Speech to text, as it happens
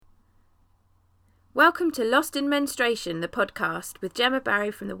Welcome to Lost in Menstruation, the podcast with Gemma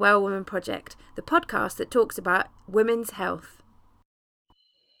Barry from the Well Woman Project, the podcast that talks about women's health.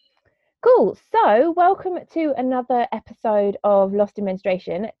 Cool. So, welcome to another episode of Lost in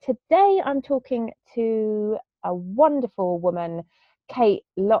Menstruation. Today, I'm talking to a wonderful woman, Kate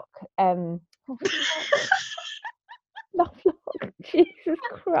Lock. Lovelock. Jesus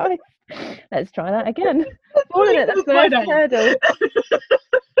Christ. Let's try that again. Fallen at the first hurdle.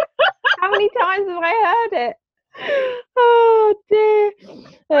 How many times have I heard it? Oh dear.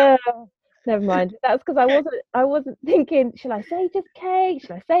 Never mind. That's because I wasn't thinking, shall I say just Kate?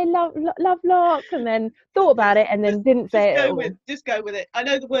 Shall I say Lovelock? And then thought about it and then didn't say it. Just go with it. I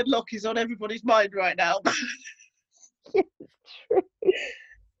know the word lock is on everybody's mind right now. It's true.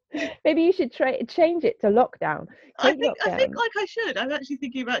 Maybe you should change it to lockdown. I think like I should. I'm actually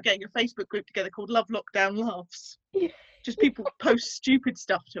thinking about getting a Facebook group together called Love Lockdown Laughs. Just people post stupid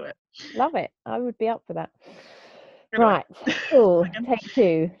stuff to it. Love it. I would be up for that. Right, cool. Take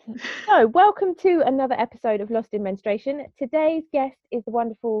two. So, welcome to another episode of Lost in Menstruation. Today's guest is the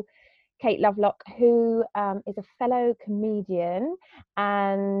wonderful Kate Lovelock, who is a fellow comedian,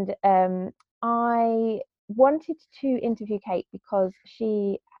 and I wanted to interview Kate because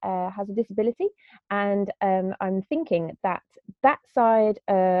she has a disability, and I'm thinking that side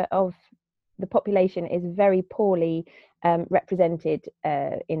of the population is very poorly represented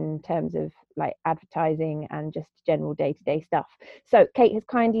in terms of like advertising and just general day-to-day stuff. So Kate has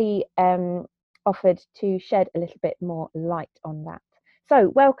kindly offered to shed a little bit more light on that. So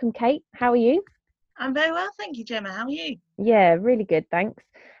welcome, Kate. How are you? I'm very well, thank you, Gemma. How are you? Yeah, really good, thanks.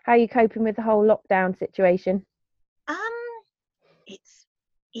 How are you coping with the whole lockdown situation?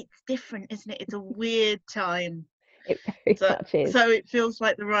 It's different, isn't it? It's a weird time. It very much is. So it feels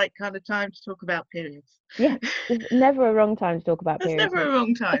like the right kind of time to talk about periods. Yeah, there's never a wrong time to talk about periods. There's never a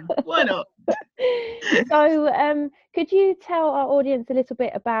wrong time. Why not? So, could you tell our audience a little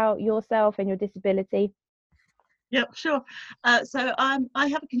bit about yourself and your disability? Yep, sure. So I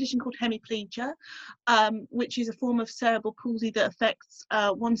have a condition called hemiplegia, which is a form of cerebral palsy that affects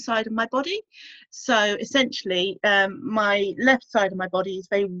one side of my body. So essentially, my left side of my body is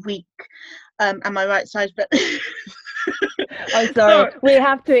very weak, and my right side. But I'm sorry, we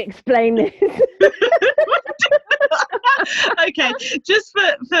have to explain this. Okay, just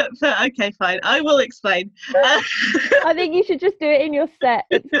for okay, fine. I will explain. I think you should just do it in your set.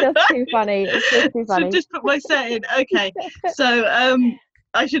 It's just too funny. It's just too funny. So just put my set in. Okay. So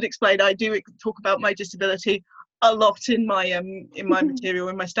I should explain. I do talk about my disability a lot in my material,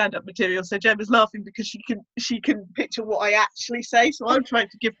 in my stand-up material. So Gemma's laughing because she can picture what I actually say. So I'm trying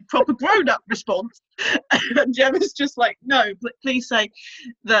to give a proper grown-up response, and Gemma's just like, no, please say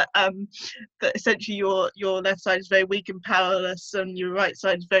that that essentially your left side is very weak and powerless, and your right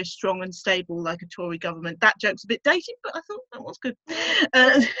side is very strong and stable, like a Tory government. That joke's a bit dated, but I thought that was good.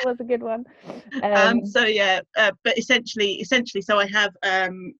 It was a good one. So yeah, but essentially, so I have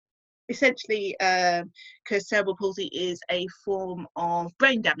because cerebral palsy is a form of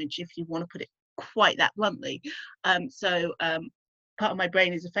brain damage, if you want to put it quite that bluntly. So part of my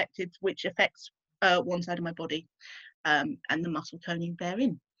brain is affected, which affects one side of my body, and the muscle toning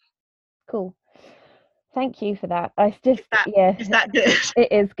therein. Cool. Thank you for that. Is that good?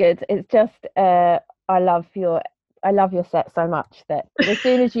 It is good. It's just I love your set so much that as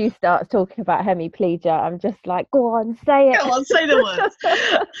soon as you start talking about hemiplegia, I'm just like, go on, say it. Go on, say the words.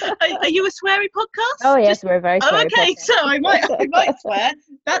 Are you a sweary podcast? Oh yes, we're a very sweary okay, podcast. so I might swear.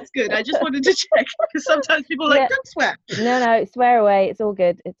 That's good. I just wanted to check because sometimes people are like, don't swear. No, swear away. It's all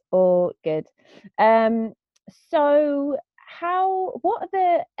good. It's all good. So what are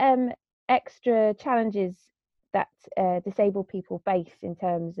the extra challenges that disabled people face in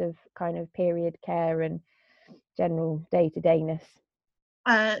terms of kind of period care and general day-to-dayness?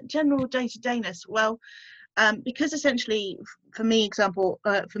 General day-to-dayness. Well, because essentially, for me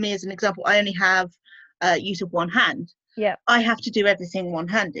as an example, I only have use of one hand. Yeah. I have to do everything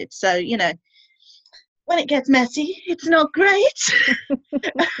one-handed. So when it gets messy, it's not great.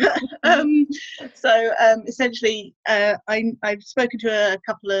 Essentially, I've spoken to a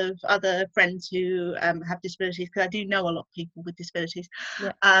couple of other friends who have disabilities, because I do know a lot of people with disabilities.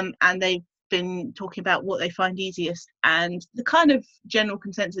 Yeah. And they've been talking about what they find easiest, and the kind of general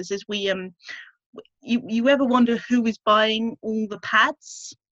consensus is you ever wonder who is buying all the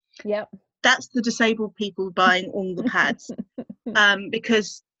pads? Yep. That's the disabled people buying all the pads.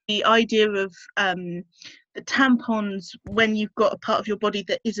 Because the idea of the tampons, when you've got a part of your body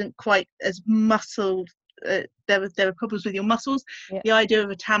that isn't quite as muscled, there are problems with your muscles. Yep. The idea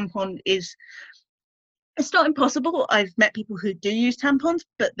of a tampon is It's not impossible. I've met people who do use tampons,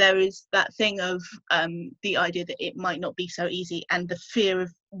 but there is that thing of the idea that it might not be so easy, and the fear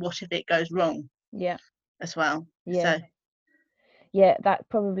of what if it goes wrong. Yeah. As well. Yeah. So. Yeah, that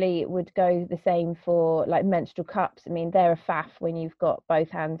probably would go the same for like menstrual cups. I mean, they're a faff when you've got both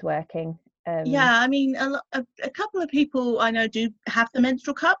hands working. Yeah, I mean, a couple of people I know do have the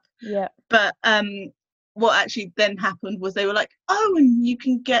menstrual cup. Yeah. But what actually then happened was they were like, oh, and you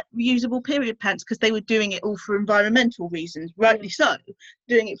can get reusable period pants, because they were doing it all for environmental reasons, rightly so,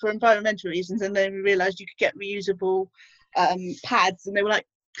 doing it for environmental reasons, and then we realised you could get reusable pads, and they were like,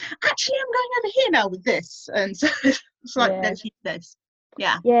 actually, I'm going over here now with this, and so it's like, let's use this.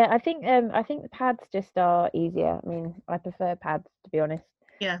 Yeah. Yeah, I think the pads just are easier. I mean, I prefer pads, to be honest.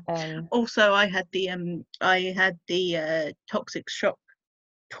 Yeah. Also, I had the toxic shock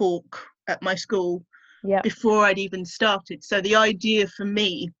talk at my school before I'd even started. So the idea for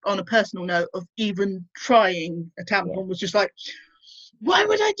me, on a personal note, of even trying a tampon was just like, why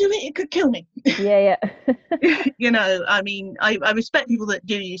would I do it? It could kill me. Yeah. You know, I mean, I respect people that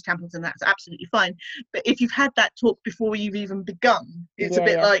do use tampons, and that's absolutely fine. But if you've had that talk before you've even begun, it's a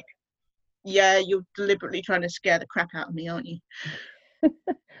bit like, you're deliberately trying to scare the crap out of me, aren't you?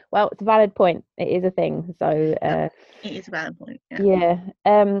 Well, it's a valid point. It is a thing. So it is a valid point.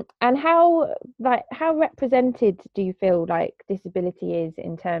 And how represented do you feel like disability is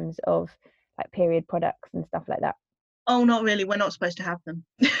in terms of like period products and stuff like that? Oh, not really. We're not supposed to have them.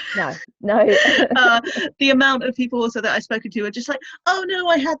 No. The amount of people also that I've spoken to are just like, oh no,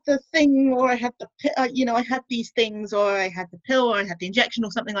 I had the thing, or I had the I had these things, or I had the pill, or I had the injection, or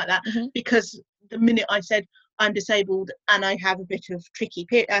something like that. Mm-hmm. Because the minute I said I'm disabled and I have a tricky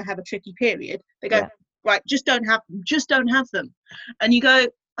period, they go, right, just don't have them. And you go,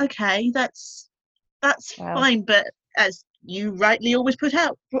 okay, that's fine, but as you rightly always put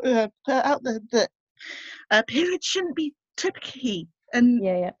out the periods shouldn't be tricky, and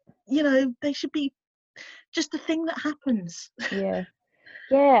you know, they should be just a thing that happens. And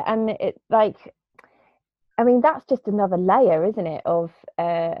it, like, I mean, that's just another layer, isn't it, of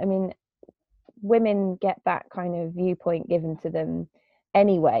I mean, women get that kind of viewpoint given to them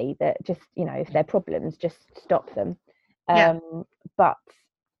anyway, that just, you know, if they're problems, just stop them. But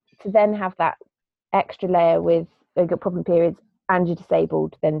to then have that extra layer with they've got problem periods and you're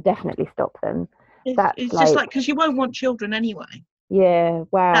disabled, then definitely stop them. It's just like, because you won't want children anyway. Yeah,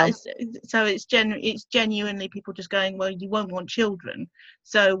 wow. So it's genuinely people just going, well, you won't want children,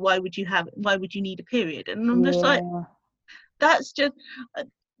 so why would you need a period? And I'm just like, that's just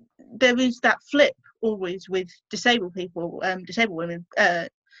there is that flip always with disabled people, disabled women,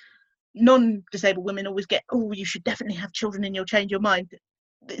 non-disabled women always get, oh, you should definitely have children and you'll change your mind.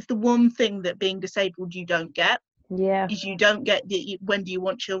 It's the one thing that being disabled you don't get. Is you don't get when do you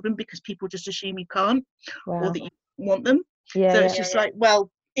want children, because people just assume you can't, or that you want them. So it's just like, well,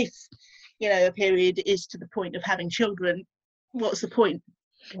 if you know a period is to the point of having children, what's the point?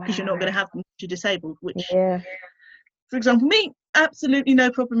 Because you're not going to have them if you're disabled. Which, for example, me, absolutely no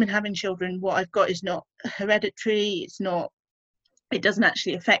problem in having children. What I've got is not hereditary. It doesn't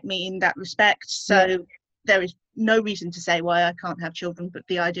actually affect me in that respect. So there is no reason to say why I can't have children. But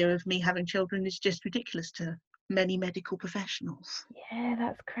the idea of me having children is just ridiculous to many medical professionals.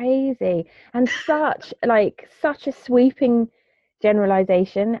 That's crazy, and such a sweeping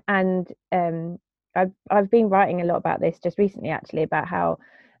generalization. And I've been writing a lot about this just recently, actually, about how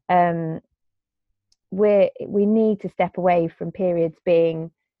we need to step away from periods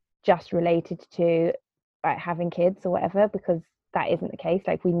being just related to like having kids or whatever, because that isn't the case.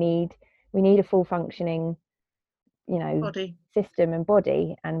 Like we need a full functioning, you know, body, system and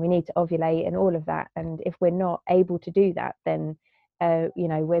body, and we need to ovulate and all of that. And if we're not able to do that, then you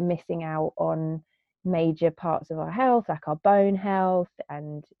know, we're missing out on major parts of our health, like our bone health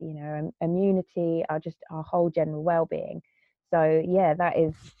and, you know, immunity, our whole general well-being. So that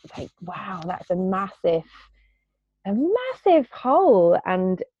is like, wow, that's a massive hole.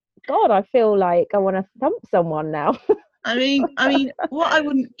 And God, I feel like I want to thump someone now. I mean what I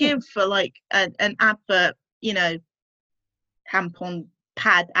wouldn't give for like an advert, you know, tampon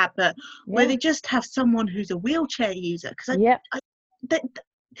pad advert where they just have someone who's a wheelchair user, because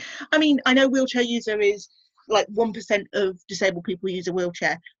I mean, I know wheelchair user is like 1% of disabled people use a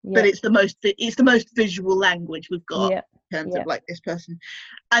wheelchair, but it's the most visual language we've got in terms of like this person,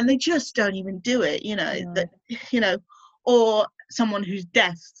 and they just don't even do it, you know. That, you know, or someone who's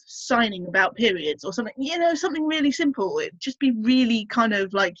deaf signing about periods or something, you know, something really simple. It'd just be really kind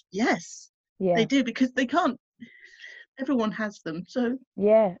of like, they do, because they can't, everyone has them. So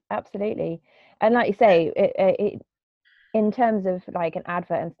absolutely. And like you say, in terms of like an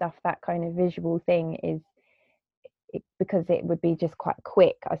advert and stuff, that kind of visual thing is because it would be just quite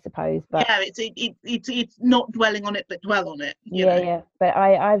quick, I suppose. But yeah, it's not dwelling on it, but dwell on it. Yeah. But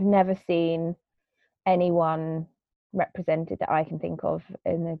I've never seen anyone represented that I can think of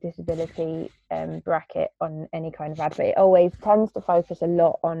in the disability bracket on any kind of advert. It always tends to focus a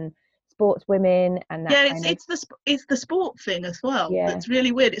lot on sportswomen and that it's the sport thing as well. Yeah. That's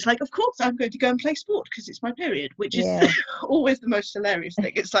really weird. It's like, of course I'm going to go and play sport because it's my period, which is always the most hilarious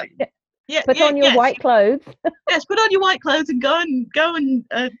thing. It's like, put on your white clothes. Yes, put on your white clothes and go and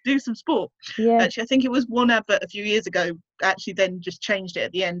do some sport. Yeah. Actually, I think it was one advert a few years ago. Actually, then just changed it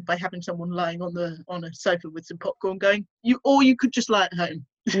at the end by having someone lying on a sofa with some popcorn, going, you could just lie at home.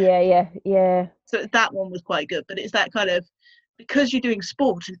 Yeah. So that one was quite good, but it's that kind of, because you're doing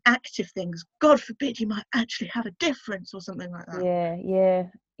sport and active things, God forbid you might actually have a difference or something like that. Yeah.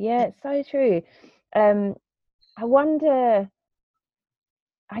 It's so true.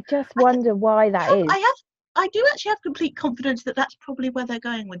 I just wonder why that is. I do actually have complete confidence that that's probably where they're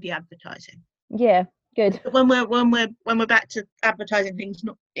going with the advertising. Yeah, good. When we're back to advertising things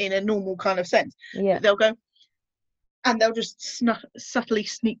in a normal kind of sense, they'll go and they'll just subtly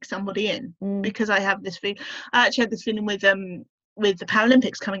sneak somebody in, because I have this feeling. I actually had this feeling with the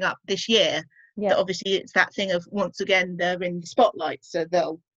Paralympics coming up this year. That obviously it's that thing of, once again, they're in the spotlight, so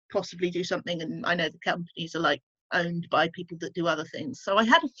they'll possibly do something, and I know the companies are like owned by people that do other things, so I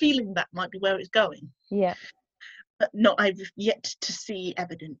had a feeling that might be where it's going, but I've yet to see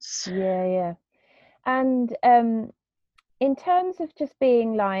evidence. And in terms of just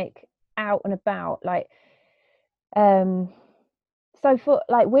being like out and about, like so for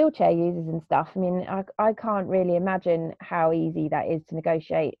like wheelchair users and stuff, I mean, I can't really imagine how easy that is to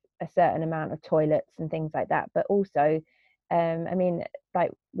negotiate a certain amount of toilets and things like that, but also I mean,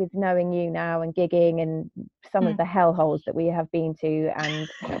 like with knowing you now and gigging and some of the hellholes that we have been to, and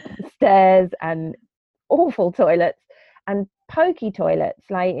stairs and awful toilets and pokey toilets,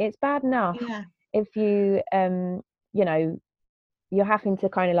 like it's bad enough if you you know, you're having to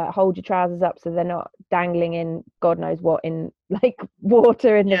kind of like hold your trousers up so they're not dangling in God knows what, in like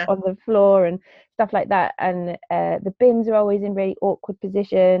water on the floor and stuff like that, and the bins are always in really awkward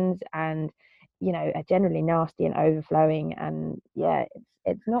positions, and you know, are generally nasty and overflowing, and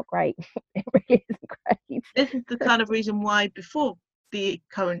it's not great. It really isn't great. This is the kind of reason why, before the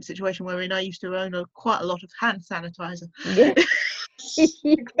current situation we're in, I used to own quite a lot of hand sanitizer.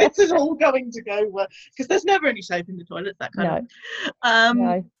 This is all going to go well, because there's never any soap in the toilets, that kind of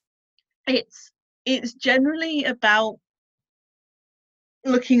no. It's generally about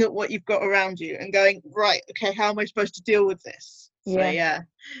looking at what you've got around you and going, right, okay, how am I supposed to deal with this? So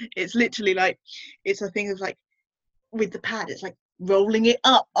it's literally like, it's a thing of like, with the pad, it's like rolling it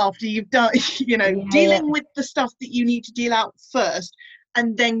up after you've done, you know, dealing with the stuff that you need to deal out first,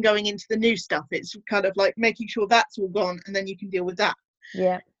 and then going into the new stuff. It's kind of like making sure that's all gone, and then you can deal with that.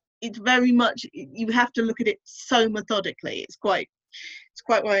 It's very much, you have to look at it so methodically. It's quite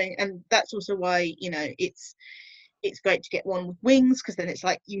worrying, and that's also why, you know, it's great to get one with wings, because then it's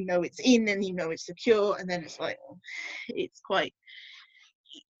like, you know, it's in and you know it's secure, and then it's like, it's quite,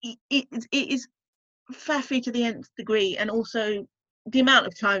 it is faffy to the nth degree. And also the amount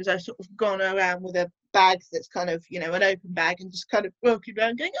of times I've sort of gone around with a bag that's kind of, you know, an open bag, and just kind of walking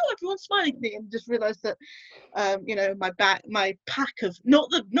around going, oh, everyone's smiling at me, and just realised that you know, my pack of not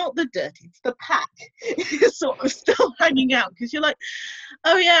the dirty, it's the pack is sort of still hanging out, because you're like,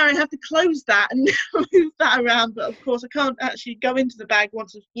 oh yeah, I have to close that and move that around, but of course I can't actually go into the bag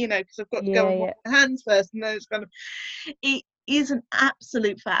once, you know, because I've got to go and wash my hands first, and then it's kind of, it is an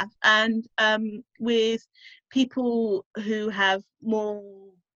absolute faff. And with people who have more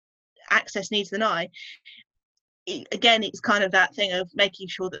access needs than again, it's kind of that thing of making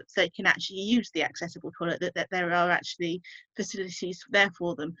sure that they can actually use the accessible toilet, that there are actually facilities there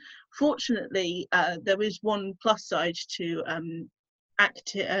for them. Fortunately, there is one plus side to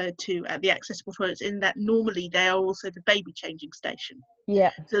the accessible toilets, in that normally they are also the baby changing station.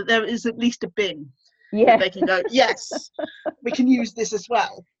 So there is at least a bin that they can go, yes, we can use this as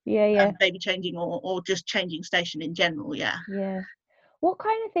well. Baby changing or just changing station in general. What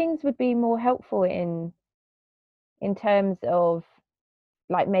kind of things would be more helpful in terms of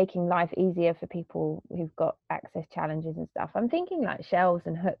like making life easier for people who've got access challenges and stuff? I'm thinking like shelves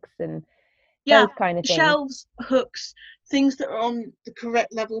and hooks and those kind of things. Shelves, hooks, things that are on the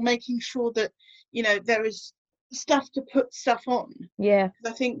correct level, making sure that, you know, there is stuff to put stuff on. Because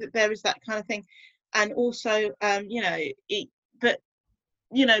I think that there is that kind of thing. And also, you know, but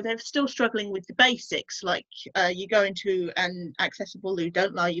you know, they're still struggling with the basics, like you go into an accessible loo,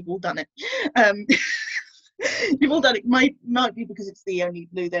 don't lie, you've all done it. You've all done it. Might be because it's the only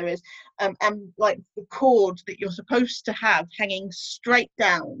loo there is. And like the cord that you're supposed to have hanging straight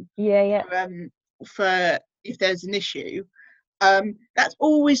down. Yeah. For if there's an issue. That's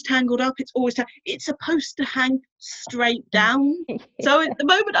always tangled up. It's supposed to hang straight down. So at the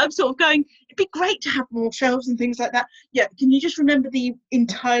moment I'm sort of going, it'd be great to have more shelves and things like that. Yeah, can you just remember the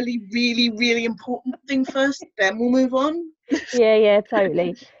entirely really, really important thing first, then we'll move on? Yeah,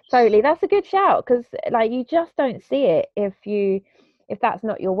 totally. That's a good shout, because like you just don't see it if that's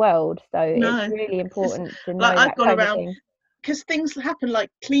not your world. So No, it's really important to know like that I've gone kind of around, thing. because things happen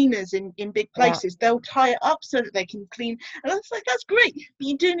like cleaners in big places, they'll tie it up so that they can clean, and I was like, that's great, but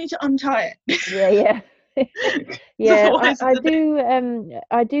you do need to untie it. Yeah. Yeah,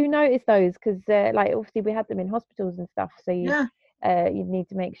 I do notice those, because like obviously we had them in hospitals and stuff, so you need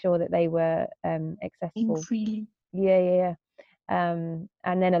to make sure that they were accessible freely. Yeah. And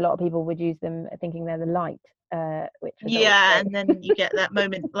then a lot of people would use them thinking they're the light, which was and then you get that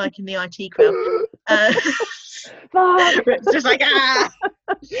moment like in the IT crowd. It's just like yeah.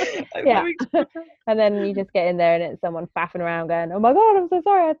 And then you just get in there and it's someone faffing around going, oh my god, I'm so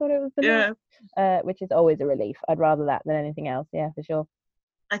sorry, I thought it was the light. Which is always a relief. I'd rather that than anything else. Yeah, for sure.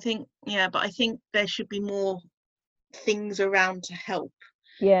 I think there should be more things around to help.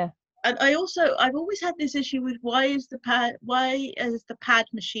 Yeah. And I've always had this issue with why is the pad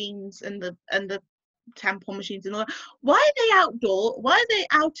machines and the tampon machines and all that, why are they outdoor? Why are they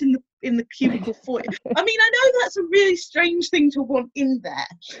out in the cubicle for you? I mean, I know that's a really strange thing to want in there,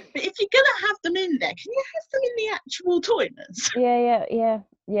 but if you're gonna have them in there, can you have them in the actual toilets?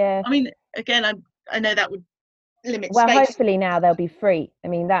 Yeah. I mean, again, I know that would limit well space. Hopefully now they'll be free. I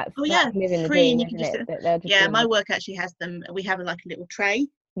mean, that's living the dream, isn't it? That they'll just my work actually has them. We have like a little tray,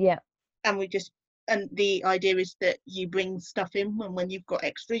 and the idea is that you bring stuff in, and when you've got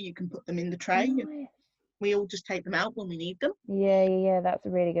extra you can put them in the tray. Nice. We all just take them out when we need them. Yeah, that's a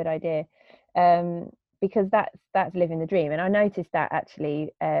really good idea, because that's living the dream. And I noticed that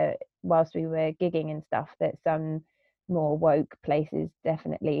actually whilst we were gigging and stuff, that some more woke places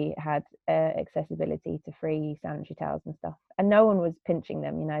definitely had accessibility to free sanitary towels and stuff, and no one was pinching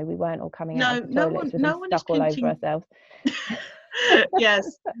them. We weren't all coming out of the toilets with them stuck all over ourselves.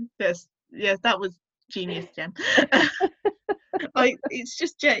 yes, that was genius, Jem. It's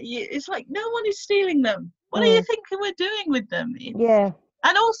just it's like no one is stealing them. What are you thinking we're doing with them?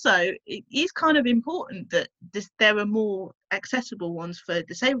 And also it is kind of important that there are more accessible ones for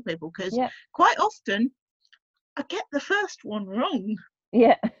disabled people, because quite often I get the first one wrong.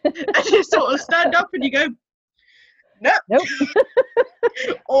 And you sort of stand up and you go, nope.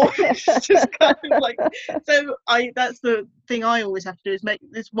 Or it's just kind of like, so that's the thing I always have to do, is make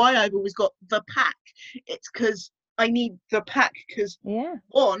this why I've always got the pack. It's because I need the pack, because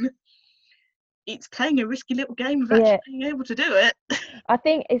one, it's playing a risky little game of actually being able to do it. I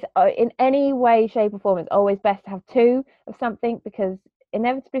think it's in any way, shape or form, it's always best to have two of something, because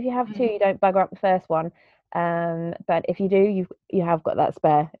inevitably if you have two, you don't bugger up the first one. But if you do, you have got that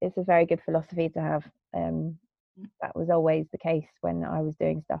spare. It's a very good philosophy to have. That was always the case when I was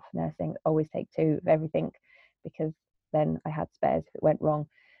doing stuff nursing. Always take two of everything, because then I had spares if it went wrong.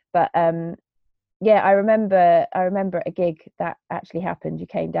 But I remember at a gig that actually happened. You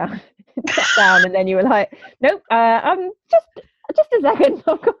came down, sat down, and then you were like, "Nope, just a second,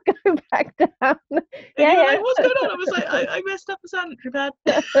 I've got to go back down." Like, what's going on? I was like, I messed up the sanitary pad.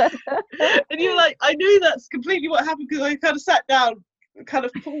 And you were like, I knew that's completely what happened, because I kind of sat down, kind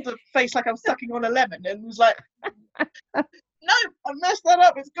of pulled a face like I was sucking on a lemon, and was like, no, I messed that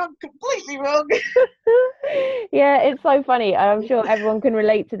up, it's gone completely wrong. It's so funny. I'm sure everyone can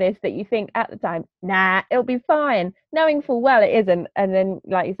relate to this, that you think at the time, nah, it'll be fine, knowing full well it isn't, and then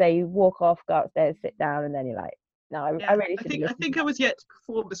like you say, you walk off, go upstairs, sit down, and then you're like, no, I really should. I think I was yet to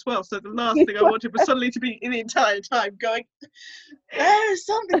perform as well, so the last thing I wanted was suddenly to be in the entire time going, there's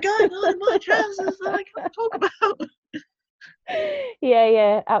something going on in my trousers that I can't talk about.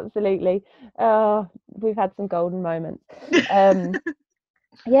 Absolutely. We've had some golden moments.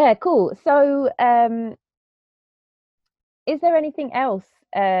 Cool. So is there anything else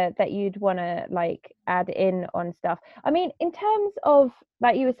that you'd want to like add in on stuff? I mean, in terms of,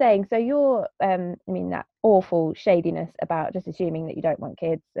 like you were saying, so you're that awful shadiness about just assuming that you don't want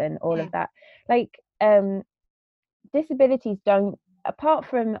kids and all of that, like disabilities don't, apart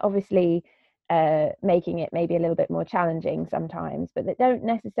from obviously making it maybe a little bit more challenging sometimes, but they don't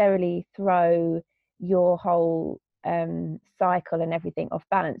necessarily throw your whole cycle and everything off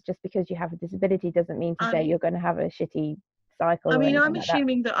balance. Just because you have a disability doesn't mean to say you're going to have a shitty cycle. I mean, or I'm anything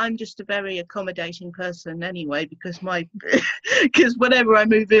assuming that I'm just a very accommodating person anyway, because because whenever I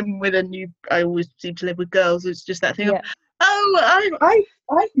move in with I always seem to live with girls. It's just that thing of, oh,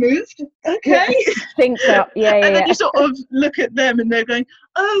 I've moved, okay. Sync up, And then you sort of look at them and they're going,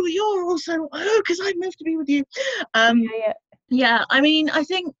 oh, you're also, because I've moved to be with you. Yeah, I mean, I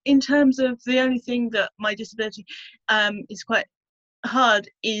think in terms of the only thing that my disability is quite hard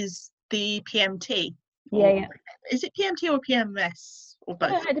is the PMT. Is it PMT or PMS or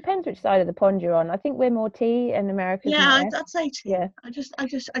both? It depends which side of the pond you're on. I think we're more T and America's more Yeah, S. I'd say T. Yeah. I just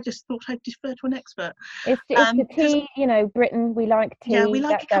thought I'd defer to an expert. It's the T, you know, Britain, we like tea. Yeah, we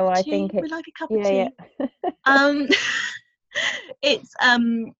like That's a cup how of I tea. think it. We like a cup of tea. It's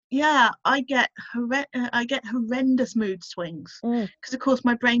I get horrendous mood swings because of course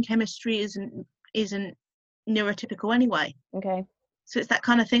my brain chemistry isn't neurotypical anyway. Okay. So it's that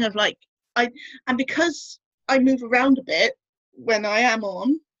kind of thing of like and because I move around a bit when I am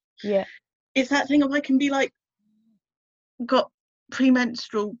on, it's that thing of I can be like got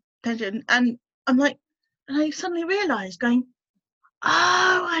premenstrual tension, and I'm like, and I suddenly realised going,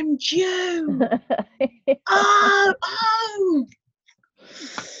 oh, I'm due. oh.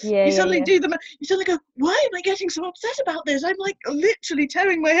 You suddenly do you suddenly go, why am I getting so upset about this? I'm like literally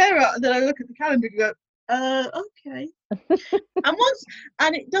tearing my hair out, and then I look at the calendar and go, okay.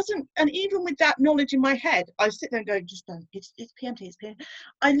 and it doesn't, and even with that knowledge in my head, I sit there and go, just don't, it's PMT, it's PMT.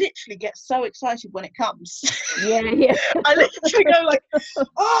 I literally get so excited when it comes. I literally go like,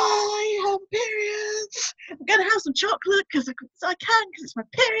 oh, I have periods, I'm gonna have some chocolate because I can, because it's my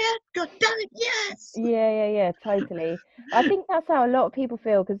period, god damn it, yes. Yeah, totally. I think that's how a lot of people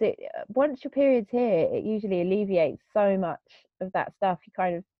feel, because once your period's here, it usually alleviates so much of that stuff. You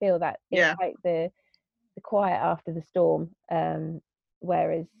kind of feel that it's like the quiet after the storm,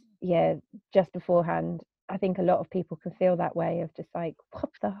 whereas just beforehand, I think a lot of people can feel that way of just like, what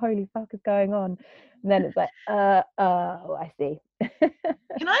the holy fuck is going on? And then it's like, I see.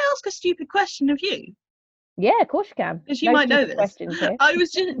 Can I ask a stupid question of you? Yeah, of course you can. Because you might know this. I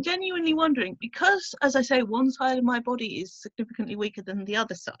was genuinely wondering, because, as I say, one side of my body is significantly weaker than the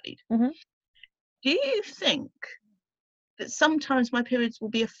other side. Mm-hmm. Do you think that sometimes my periods will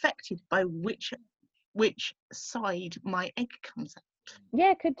be affected by which side my egg comes out?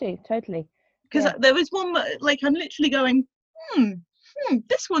 Yeah, could do, totally. Because there was one, like, I'm literally going,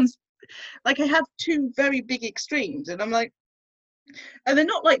 this one's, like, I have two very big extremes, and I'm like, and they're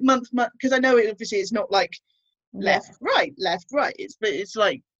not like month, because I know obviously it's not like left, right, it's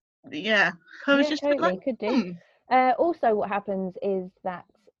like, I was just totally, like, could do. Also, what happens is that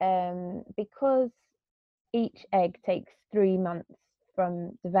because each egg takes 3 months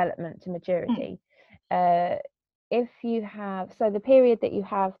from development to maturity, if you have, so the period that you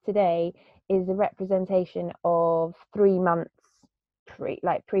have today is a representation of 3 months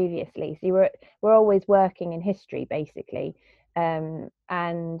previously. So we're always working in history, basically, and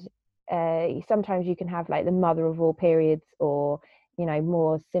sometimes you can have like the mother of all periods, or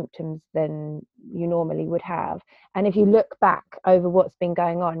more symptoms than you normally would have. And if you look back over what's been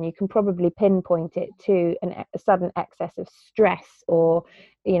going on, you can probably pinpoint it to a sudden excess of stress, or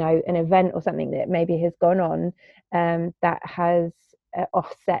an event or something that maybe has gone on that has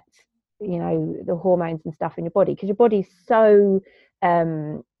offset the hormones and stuff in your body, because your body's so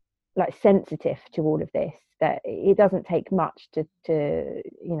like sensitive to all of this that it doesn't take much to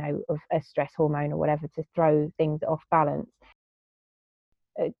of a stress hormone or whatever to throw things off balance.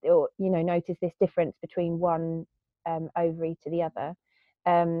 Or notice this difference between one ovary to the other.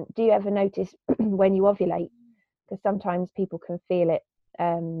 Do you ever notice when you ovulate? Because sometimes people can feel it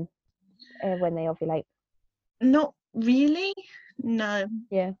when they ovulate. Not really, no.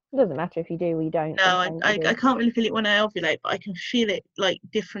 Yeah, it doesn't matter if you do or you don't. No, I can't really feel it when I ovulate, but I can feel it, like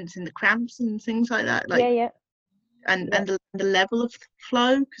difference in the cramps and things like that. Like, and the level of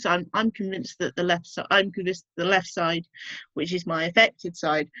flow, because I'm convinced that the left side, which is my affected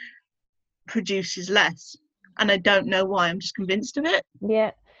side, produces less, and I don't know why. I'm just convinced of it.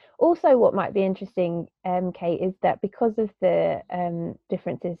 Yeah. Also, what might be interesting, Kate, is that because of the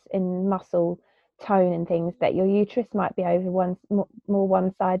differences in muscle tone and things, that your uterus might be over more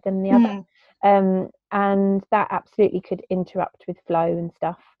one side than the other, and that absolutely could interrupt with flow and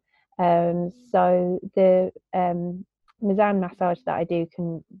stuff. So the Mazan massage that I do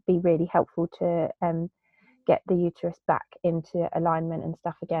can be really helpful to get the uterus back into alignment and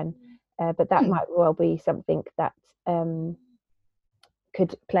stuff again. But that might well be something that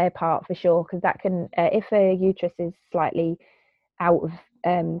could play a part for sure, because that can, if a uterus is slightly out of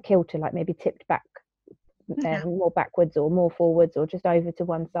kilter, like maybe tipped back more backwards or more forwards or just over to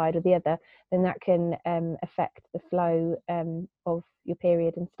one side or the other, then that can affect the flow of your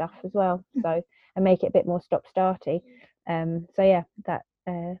period and stuff as well. So, and make it a bit more stop-starty. So yeah, that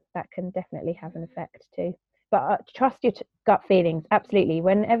can definitely have an effect too. But trust your gut feelings, absolutely.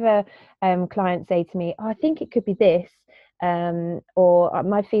 Whenever clients say to me, oh, I think it could be this, or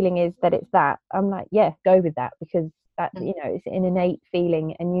my feeling is that it's that, I'm like, yeah, go with that, because that, you know, it's an innate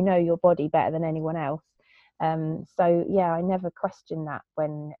feeling and you know your body better than anyone else. So yeah, I never question that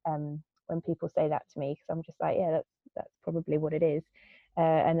when people say that to me, because I'm just like, yeah, that's probably what it is,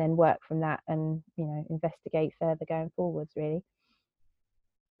 and then work from that and, you know, investigate further going forwards, really.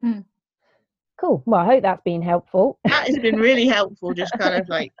 Cool. Well, I hope that's been helpful. That has been really helpful, just kind of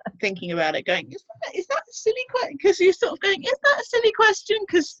like thinking about it, going, is that a silly question? Because you're sort of going, is that a silly question?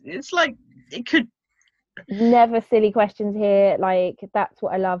 Because it's like, it could. Never silly questions here. Like, that's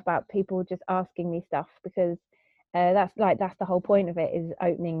what I love about people just asking me stuff, because that's the whole point of it, is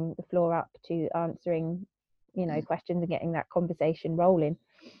opening the floor up to answering, you know, questions and getting that conversation rolling.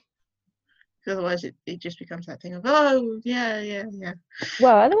 Otherwise it just becomes that thing of, oh yeah.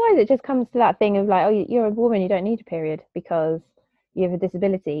 Well, otherwise it just comes to that thing of like, oh, you're a woman, you don't need a period because you have a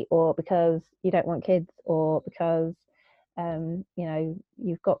disability, or because you don't want kids, or because you know,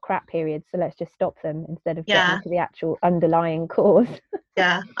 you've got crap periods, so let's just stop them instead of getting to the actual underlying cause.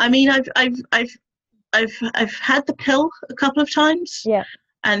 Yeah, I mean, I've had the pill a couple of times. Yeah.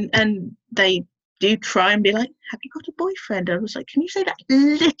 And they do try and be like, have you got a boyfriend? I was like, can you say that a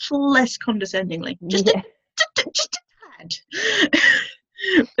little less condescendingly? Just a tad.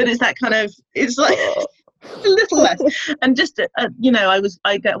 But it's that kind of, it's like a little less. And just, you know, I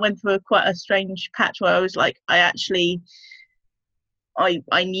went through quite a strange patch where I was like, I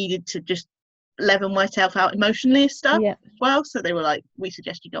needed to just level myself out emotionally and stuff as well. So they were like, we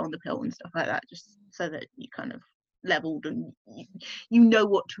suggest you go on the pill and stuff like that, just so that you kind of leveled and you know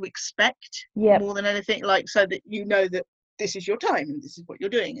what to expect more than anything, like, so that you know that this is your time and this is what you're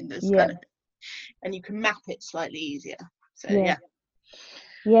doing and this kind of thing, and you can map it slightly easier. So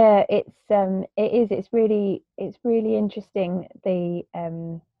it's really interesting, the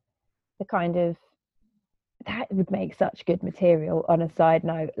kind of, that would make such good material. On a side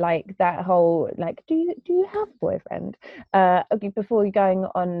note, like that whole, like, do you have a boyfriend before you're going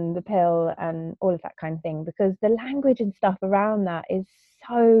on the pill and all of that kind of thing, because the language and stuff around that is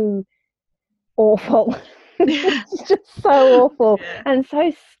so awful. It's just so awful and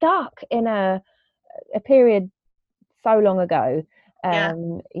so stuck in a period so long ago.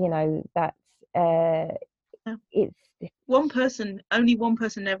 You know, that's it's only one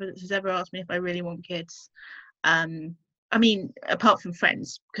person has ever asked me if I really want kids. I mean, apart from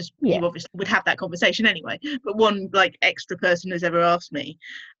friends, because you obviously would have that conversation anyway, but one like extra person has ever asked me,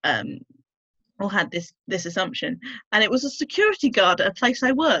 or had this assumption, and it was a security guard at a place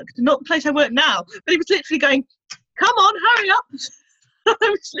I worked, not the place I work now, but he was literally going, come on, hurry up. I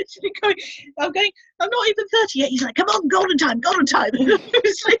was literally going, I'm not even 30 yet. He's like, come on, golden time. It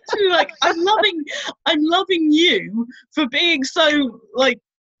was literally like, I'm loving you for being so like,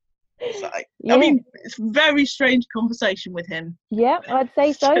 I mean, it's a very strange conversation with him. Yeah, I'd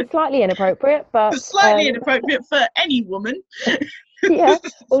say so. Slightly inappropriate, but slightly inappropriate for any woman. Yeah,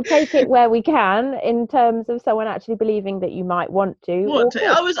 we'll take it where we can, in terms of someone actually believing that you might want to.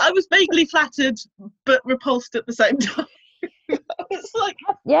 I was vaguely flattered but repulsed at the same time. It's like,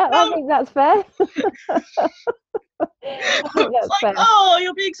 I think that's fair. It's like, oh,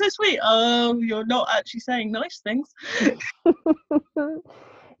 you're being so sweet. Oh, you're not actually saying nice things.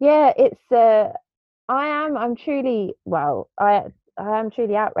 Yeah, it's I'm truly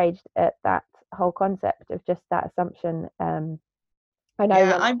outraged at that whole concept of just that assumption. I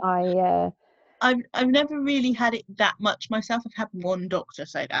know I've never really had it that much myself. I've had one doctor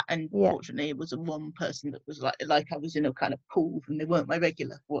say that, and fortunately it was one person that was like I was in a kind of pool and they weren't my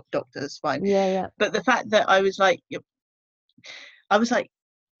regular doctors, fine. But the fact that I was like,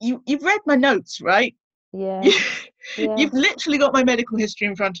 you've read my notes, right? You've literally got my medical history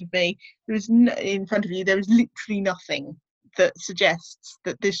in front of me. In front of you, there is literally nothing that suggests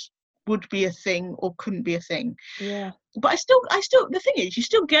that this would be a thing or couldn't be a thing. But I still the thing is, you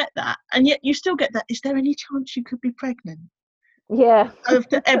still get that, and yet you still get that, is there any chance you could be pregnant? You get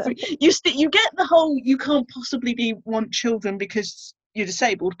the whole, you can't possibly want children because you're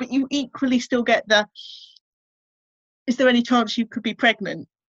disabled, but you equally still get the, is there any chance you could be pregnant,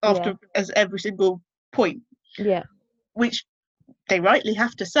 after as every single point, which they rightly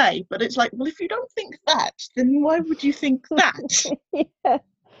have to say, but it's like, well, if you don't think that, then why would you think that?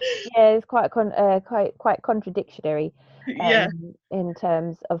 It's quite contradictory in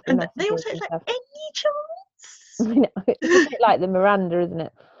terms of the and they also say, like, any chance, I know, it's a bit like the Miranda, isn't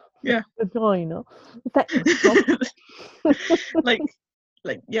it? Yeah. Vagina. like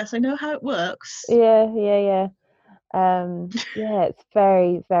yes, I know how it works. Yeah. Yeah, it's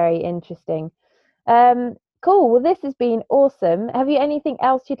very, very interesting. Cool. Well, this has been awesome. Have you anything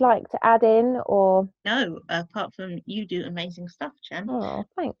else you'd like to add in, or? No, apart from you do amazing stuff, Gem. Oh,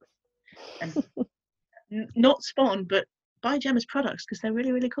 thanks. Not Spawn, but buy Gemma's products because they're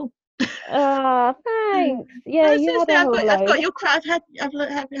really, really cool. Ah, thanks. Yeah, you had a whole load. I've got your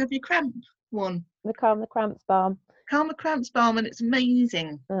have your cramp one. The Calm the Cramps balm. Calm the Cramps balm, and it's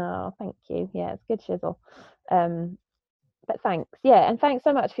amazing. Oh, thank you. Yeah, it's good shizzle. But thanks. Yeah, and thanks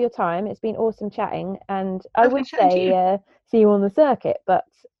so much for your time. It's been awesome chatting, and I would say see you on the circuit, but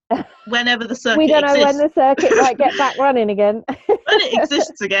whenever the circuit we don't know exists. when the circuit might get back running again. When it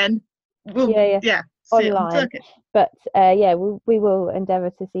exists again, we'll online. But we will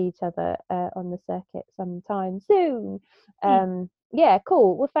endeavour to see each other on the circuit sometime soon. Yeah,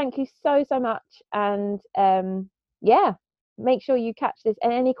 cool. Well, thank you so much, and make sure you catch this.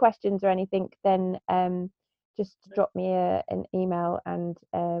 And any questions or anything, then just drop me an email and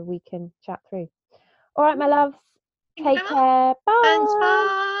we can chat through. All right, my loves. Take care. Bye. Thanks,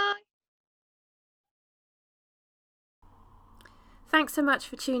 bye. Thanks so much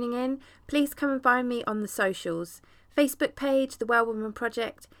for tuning in. Please come and find me on the socials. Facebook page, The Well Woman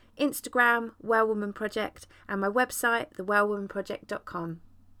Project, Instagram, Well Woman Project, and my website, thewellwomanproject.com.